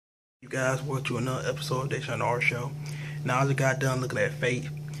guys? Welcome to another episode of DayShawnrshow. Now, I just got done looking at Fate,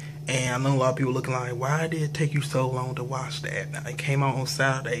 and I know a lot of people looking like, why did it take you so long to watch that? Now, it came out on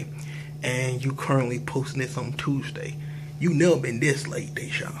Saturday, and you currently posting this on Tuesday. You never been this late,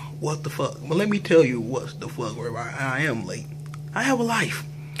 Dayshawn. What the fuck? Well, let me tell you what the fuck, whereby I am late. I have a life.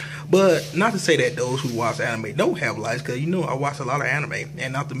 But not to say that those who watch anime don't have lives, because you know I watch a lot of anime,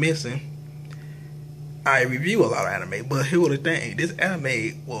 and not to mention, I review a lot of anime. But here was the thing: this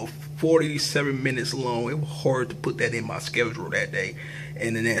anime was 47 minutes long. It was hard to put that in my schedule that day,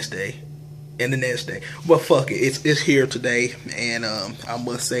 and the next day, and the next day. But fuck it, it's here today, and I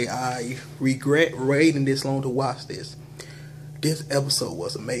must say I regret waiting this long to watch this. This episode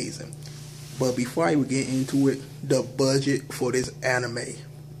was amazing. But before I even get into it, the budget for this anime.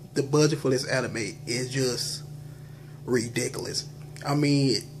 The budget for this anime is just ridiculous. I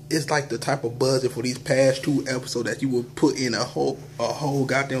mean, it's like the type of budget for these past two episodes that you would put in a whole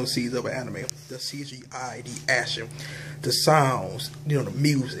goddamn season of anime. The CGI, the action, the sounds, you know, the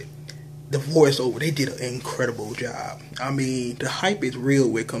music, the voiceover. They did an incredible job. I mean, the hype is real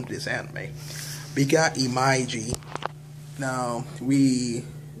when it comes to this anime. We got Imaiji. Now, we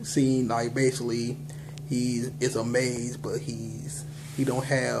seen like basically it's a maze, but he don't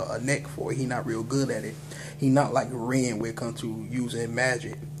have a neck for it. He not real good at it. He not like Ren when it comes to using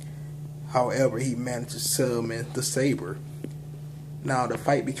magic. However, he managed to summon the Saber. Now, the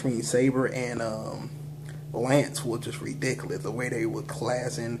fight between Saber and Lance was just ridiculous. The way they were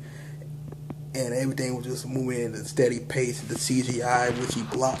clashing and everything was just moving at a steady pace. The CGI, which he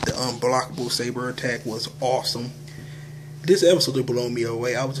blocked, the unblockable Saber attack was awesome. This episode just blew me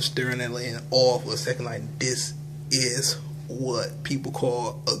away. I was just staring at it in awe for a second, like, this is what people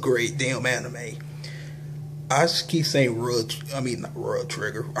call a great damn anime. I just keep saying not World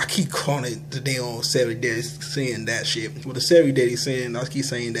Trigger. I keep calling it the damn 70 Days saying that shit. With the 70 Days saying, I keep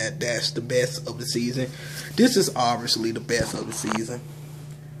saying that that's the best of the season. This is obviously the best of the season.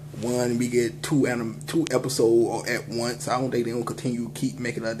 One, we get two episodes at once. I don't think they're gonna continue to keep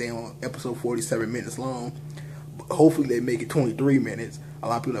making a damn episode 47 minutes long. Hopefully they make it 23 minutes. A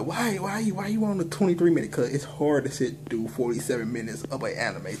lot of people are like, why you on the 23 minute? Because it's hard to sit through 47 minutes of an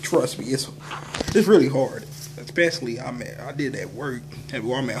anime. Trust me, it's really hard. Especially I did at work, and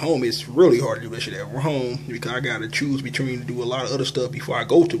while I'm at home, it's really hard to do this shit at home because I gotta choose between to do a lot of other stuff before I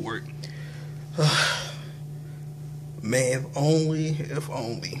go to work. Man, if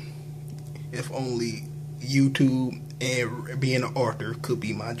only YouTube and being an author could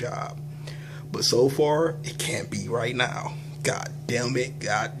be my job. But so far, it can't be right now. God damn it.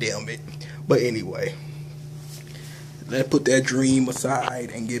 But anyway, let's put that dream aside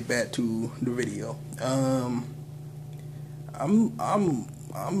and get back to the video. I'm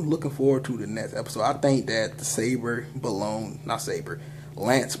looking forward to the next episode. I think that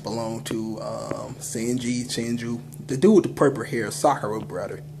Lance belonged to Shinju, the dude with the purple hair, Sakura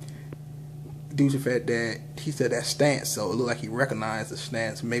brother. Due to the fact that he said that stance, so it looked like he recognized the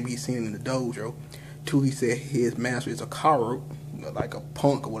stance. Maybe he's seen it in the dojo. Two, he said his master is a Karo, like a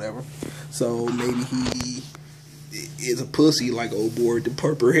punk or whatever. So maybe he is a pussy like old boy with the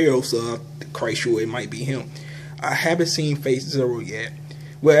purple hair. So I'm quite sure it might be him. I haven't seen Phase Zero yet.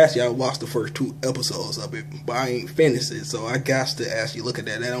 Well, actually, I watched the first two episodes of it, but I ain't finished it. So I got to actually look at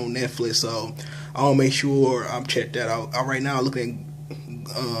that on Netflix. So I'll make sure I'm check that out. Right now, I'm looking at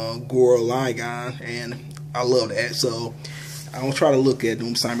Gurren Lagann, and I love that. So I'll try to look at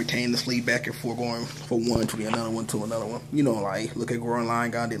them simultaneously, back and forth, going from one to another one to another one. You know, like look at Gurren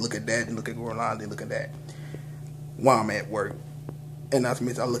Lagann, then look at that, then look at Gurren Lagann, then look at that. While I'm at work, and not to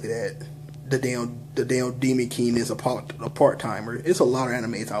mention I look at the damn Demon King is a part timer. It's a lot of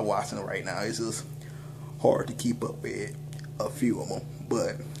animes I'm watching right now. It's just hard to keep up with a few of them.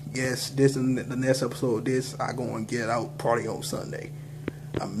 But yes, this is the next episode of this. I go and get out probably on Sunday.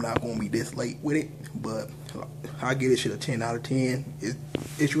 I'm not gonna be this late with it, but I give this shit a 10 out of 10.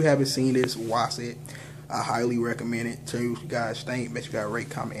 If you haven't seen this, watch it. I highly recommend it. Tell you guys think. Make sure you guys rate,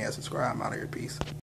 comment, and subscribe. I'm out of here. Peace.